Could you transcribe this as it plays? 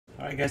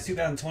Alright guys,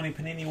 2020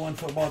 Panini 1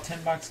 Football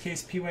 10 box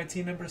case PYT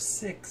number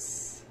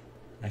 6.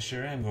 I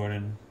sure am,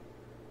 Gordon.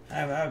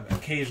 I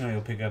occasionally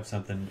will pick up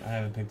something. I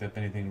haven't picked up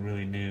anything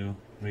really new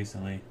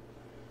recently.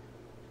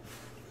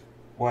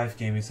 Wife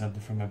gave me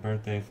something for my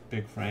birthday,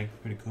 Big Frank,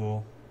 pretty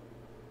cool.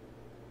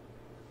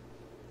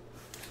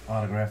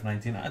 Autograph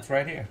 19, it's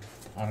right here.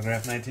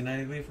 Autograph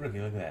 1990 Leaf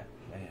Rookie, look at that.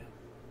 Bam.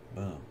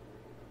 Boom.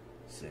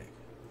 Sick.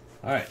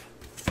 Alright.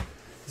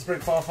 This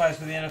break qualifies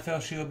for the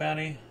NFL Shield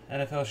Bounty.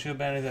 NFL Shield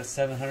Bounty is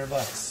at $700.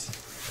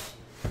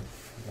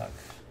 Good luck.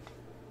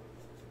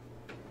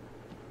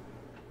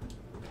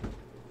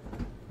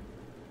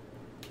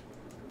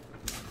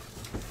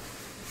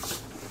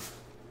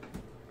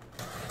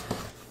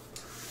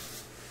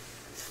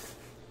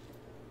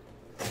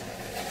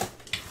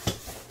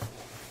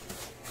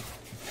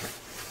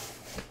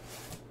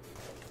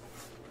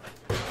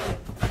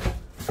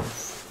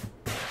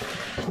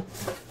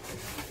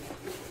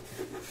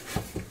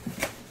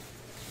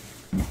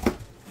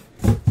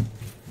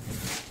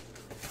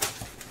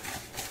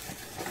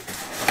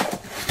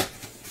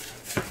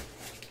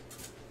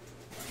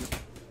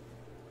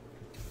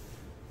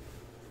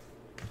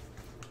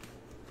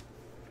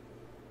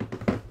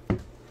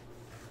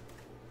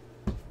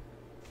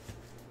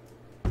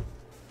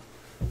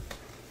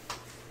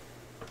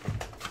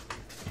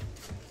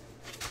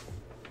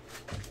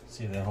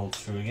 See if that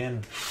holds true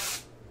again.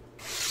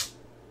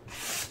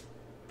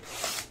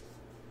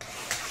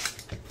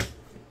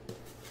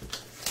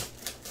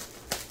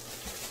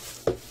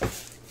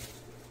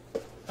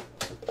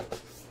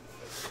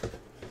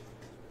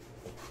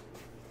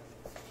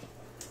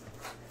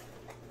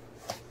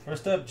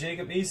 First up,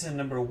 Jacob Eason,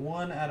 number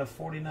 1 out of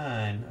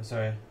 49.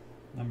 Sorry,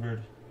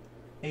 numbered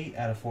 8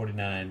 out of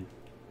 49.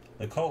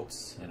 The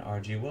Colts and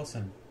R.G.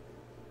 Wilson.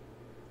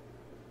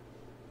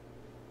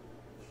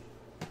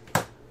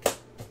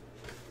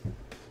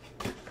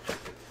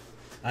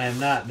 I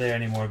am not there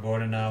anymore,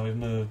 Gordon. No, we've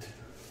moved.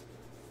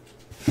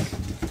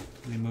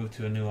 We moved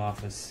to a new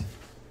office.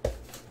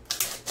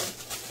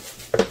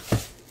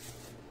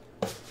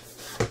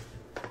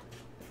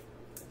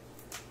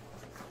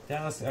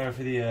 Dallas, or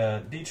for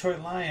the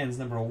Detroit Lions,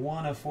 number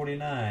 1 of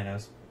 49. I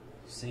was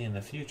seeing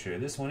the future.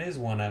 This one is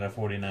 1 out of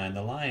 49.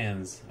 The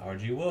Lions,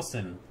 R.G.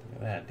 Wilson.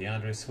 Look at that,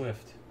 DeAndre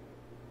Swift.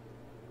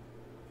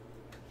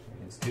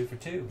 It's 2 for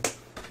 2.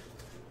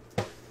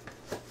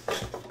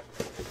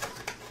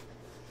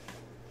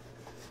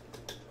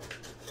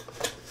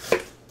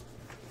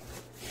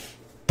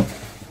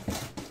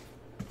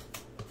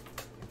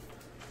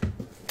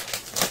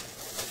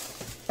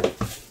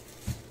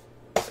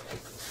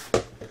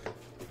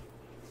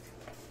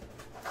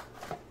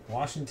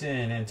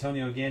 Washington,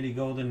 Antonio Gandy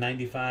Golden,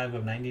 95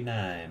 of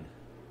 99.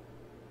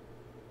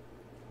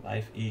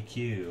 Life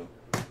EQ.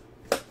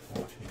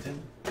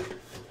 Washington.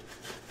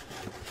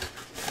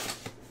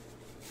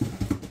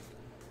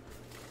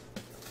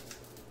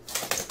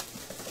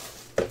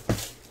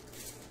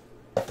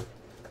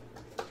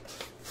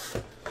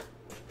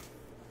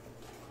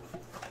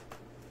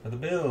 For the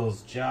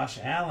Bills, Josh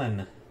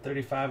Allen,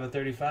 35 of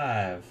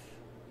 35.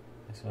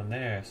 Nice one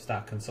there.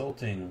 Stock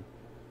Consulting.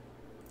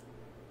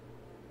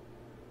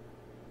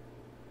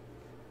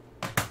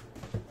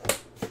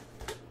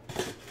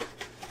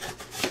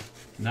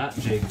 Not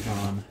Jake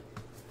Vaughn.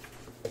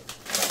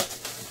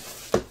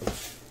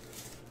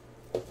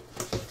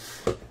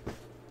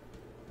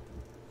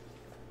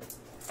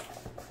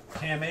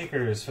 Cam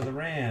Akers for the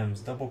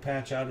Rams. Double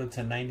patch auto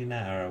to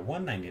 99 or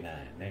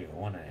 199. There you go.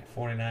 199,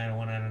 49,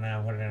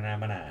 199,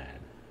 199.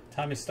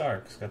 Tommy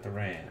Stark's got the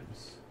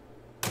Rams.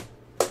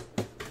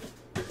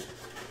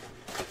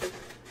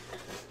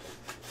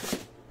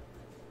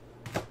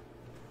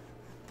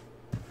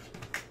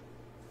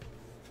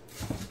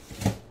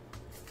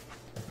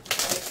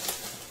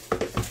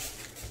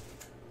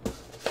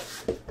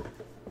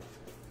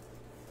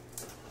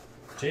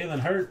 Jalen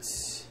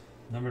Hurts,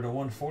 number to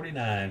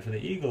 149 for the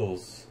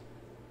Eagles.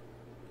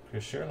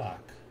 Chris Sherlock.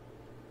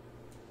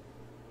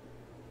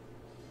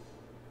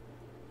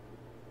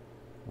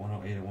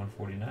 108 to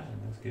 149,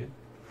 that's good.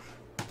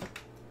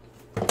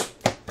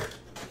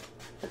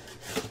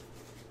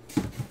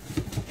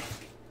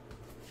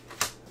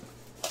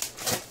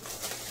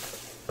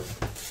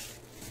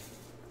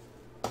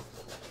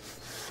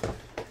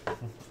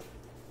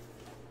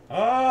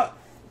 Oh,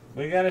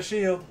 we got a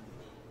shield.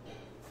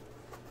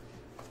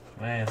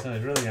 Man,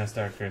 somebody's really gonna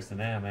start cursing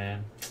now,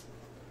 man.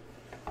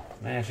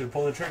 Man, I should have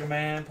pulled the trigger,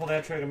 man. Pull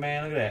that trigger,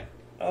 man. Look at that.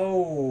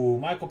 Oh,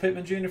 Michael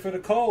Pittman Jr. for the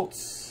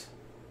Colts.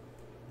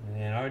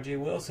 And R.G.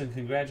 Wilson,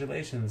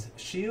 congratulations.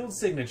 Shield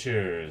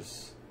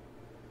signatures.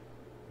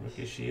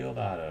 Rookie Shield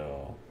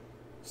auto.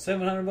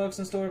 $700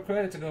 in store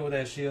credit to go with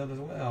that shield as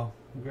well.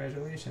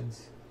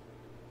 Congratulations.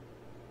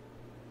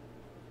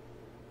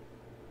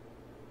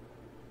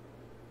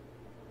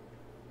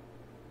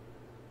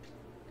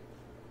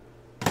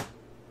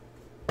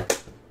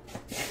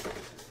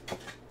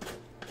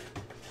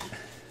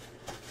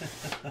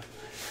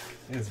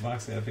 This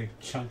box got a big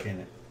chunk in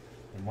it.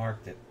 They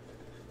marked it.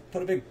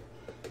 Put a big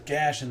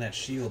gash in that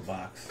shield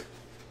box.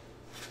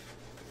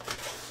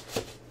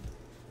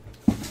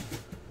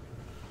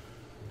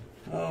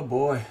 Oh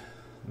boy.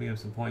 Let me give him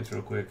some points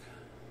real quick.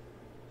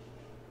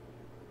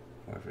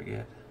 Before I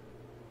forget.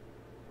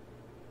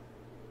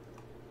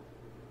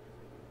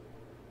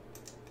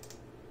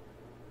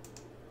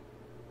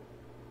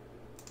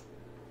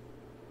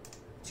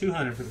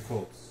 $200 for the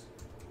Colts.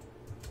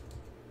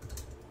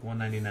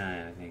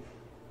 $199, I think.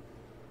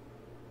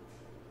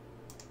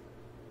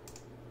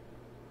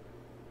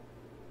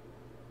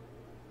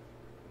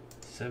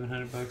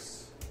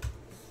 $700.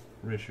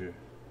 Risher. There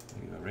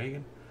you go,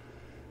 Reagan.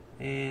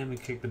 And we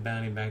kick the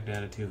bounty back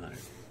down to 200.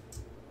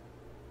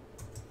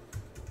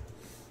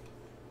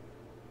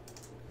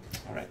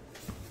 All right.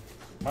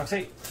 Box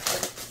 8.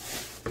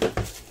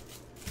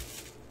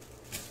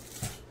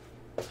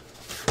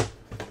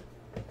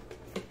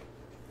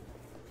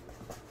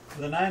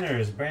 For the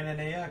Niners, Brandon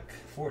Ayuk,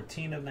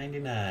 14 of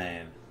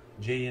 99.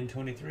 JN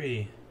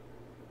 23.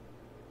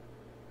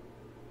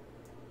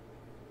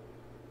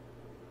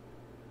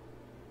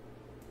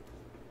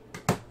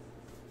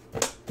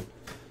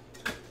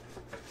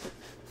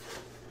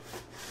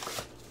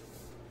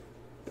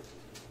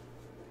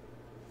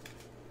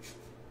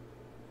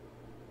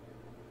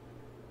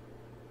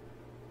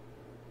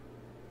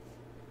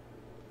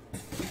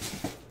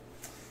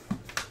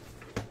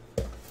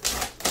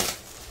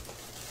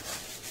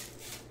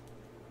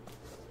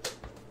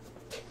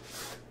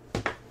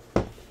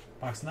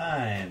 Box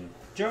 9,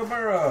 Joe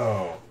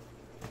Burrow.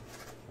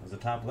 That was the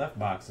top left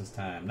box this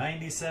time.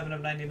 97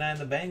 of 99,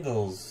 the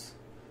Bengals.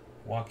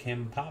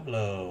 Joaquin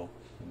Pablo.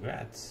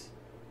 Congrats.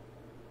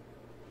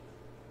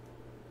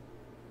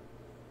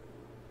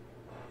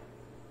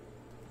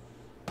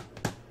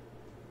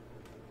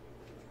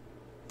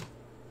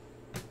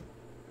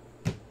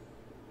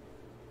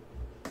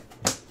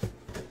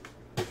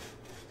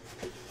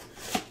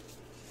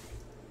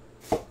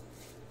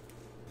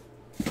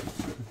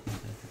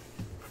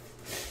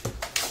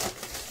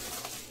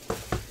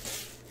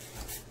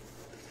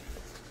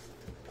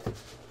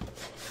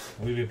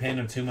 We'd be paying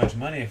them too much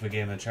money if we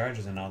gave them the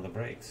Chargers and all the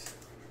breaks.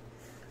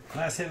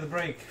 Last hit of the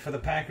break for the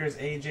Packers,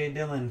 A.J.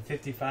 Dillon,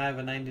 55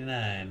 of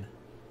 99.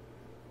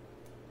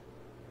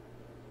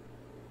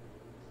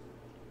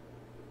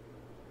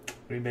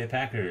 Green Bay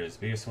Packers,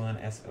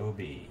 Beerswin,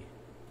 S.O.B.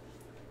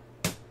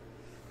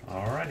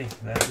 Alrighty,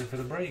 that's it for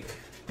the break.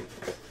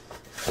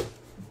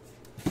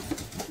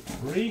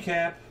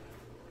 Recap.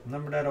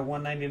 Numbered out of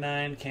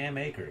 199, Cam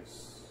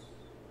Akers.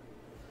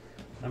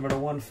 Number to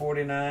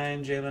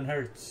 149, Jalen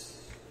Hurts.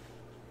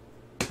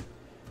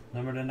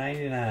 Number to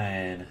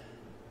 99,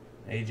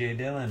 A.J.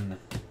 Dillon,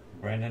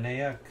 Brandon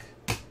Ayuk,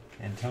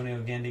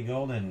 Antonio Gandy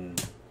Golden,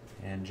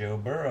 and Joe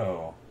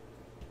Burrow.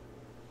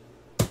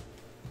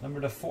 Number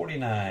to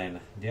 49,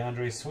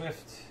 DeAndre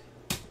Swift,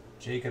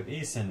 Jacob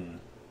Eason.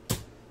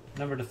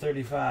 Number to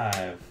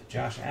 35,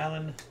 Josh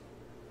Allen.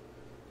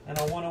 And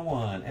a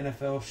 101,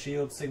 NFL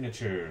Shield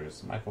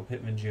Signatures, Michael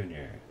Pittman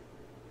Jr.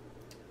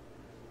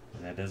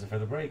 And that does it for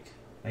the break.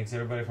 Thanks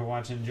everybody for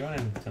watching and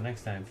joining. Until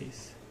next time,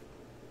 peace.